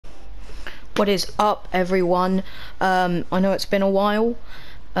What is up, everyone? I know it's been a while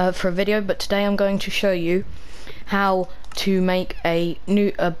for a video, but today I'm going to show you how to make a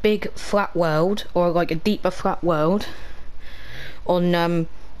big flat world, or like a deeper flat world on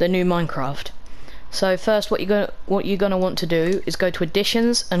the new Minecraft. So first, what you're gonna want to do is go to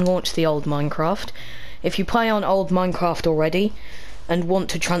Additions and launch the old Minecraft. If you play on old Minecraft already and want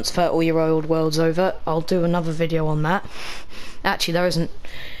to transfer all your old worlds over, I'll do another video on that. Actually, there isn't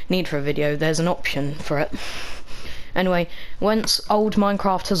need for a video, there's an option for it. Anyway, once old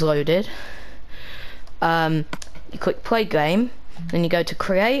Minecraft has loaded, you click play game, then you go to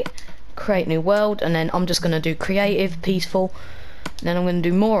create new world, and then I'm just going to do creative, peaceful. Then I'm going to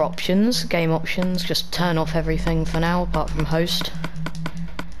do more options, game options, just turn off everything for now apart from host.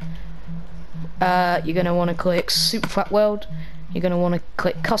 You're going to want to click super flat world, you're going to want to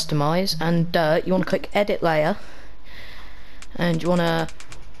click customize, and you want to click edit layer, and you want to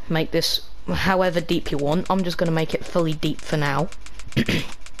make this however deep you want. I'm just going to make it fully deep for now. Give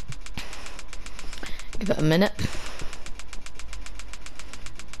it a minute.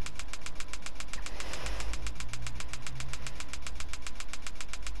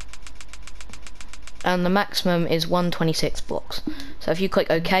 And the maximum is 126 blocks. So if you click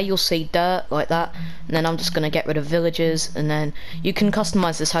OK, you'll see dirt like that, and then I'm just going to get rid of villages, and then you can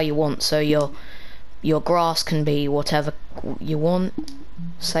customize this how you want. So your grass can be whatever you want.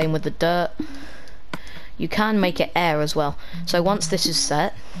 Same with the dirt. You can make it air as well. So once this is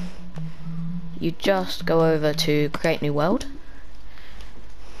set, you just go over to create new world.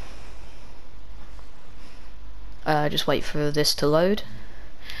 Just wait for this to load,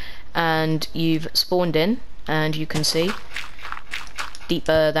 and you've spawned in, and you can see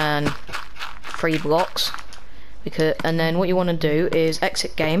deeper than 3 blocks. And then what you want to do is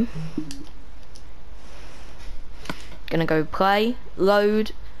exit game. Gonna go play,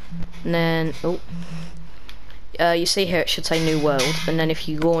 load, and then you see here it should say new world, and then if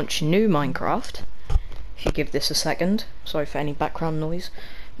you launch new Minecraft, if you give this a second, sorry for any background noise,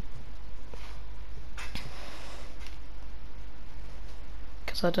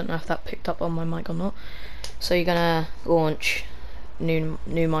 because I don't know if that picked up on my mic or not. So you're gonna launch new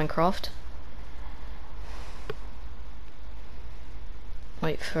Minecraft,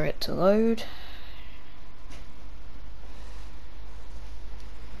 wait for it to load.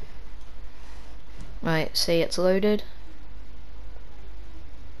 Right, see, it's loaded.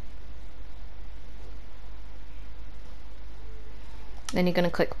 Then you're going to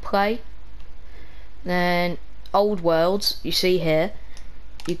click play. Then old worlds, you see here,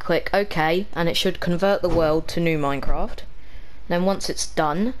 you click OK, and it should convert the world to new Minecraft. Then once it's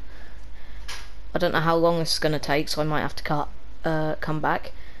done, I don't know how long this is going to take, so I might have to come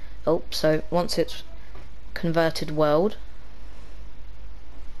back. So once it's converted world,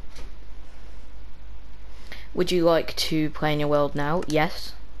 would you like to play in your world now?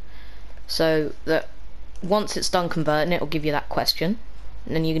 Yes. So that once it's done converting, it will give you that question,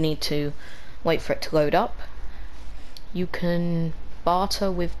 and then you need to wait for it to load up. You can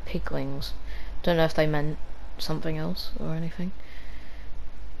barter with piglings. Don't know if they meant something else or anything.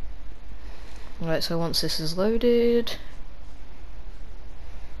 Right, so once this is loaded,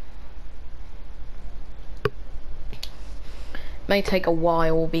 it may take a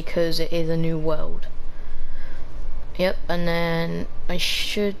while because it is a new world. Yep, and then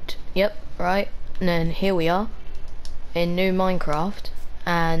right, and then here we are in new Minecraft,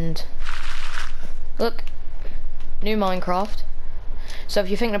 and look, new Minecraft. So if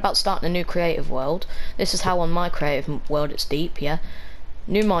you're thinking about starting a new creative world, this is how on my creative world it's deep. Yeah,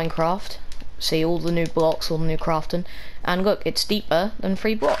 new Minecraft, see all the new blocks, all the new crafting, and look, it's deeper than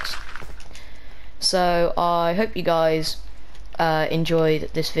 3 blocks. So I hope you guys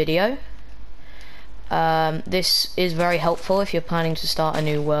enjoyed this video. This is very helpful if you're planning to start a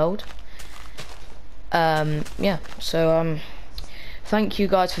new world. Yeah, so thank you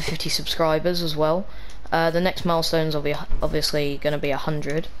guys for 50 subscribers as well. The next milestones will be obviously going to be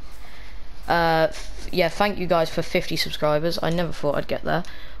 100. Yeah, thank you guys for 50 subscribers. I never thought I'd get there.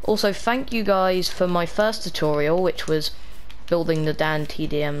 Also, thank you guys for my first tutorial, which was building the Dan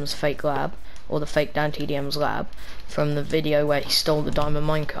TDM's fake lab, or the fake Dan TDM's lab, from the video where he stole the diamond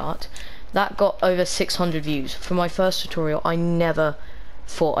minecart. That got over 600 views. For my first tutorial, I never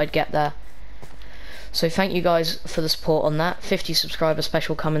thought I'd get there. So thank you guys for the support on that. 50 subscriber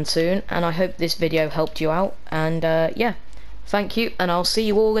special coming soon, and I hope this video helped you out. And yeah, thank you, and I'll see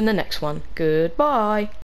you all in the next one. Goodbye.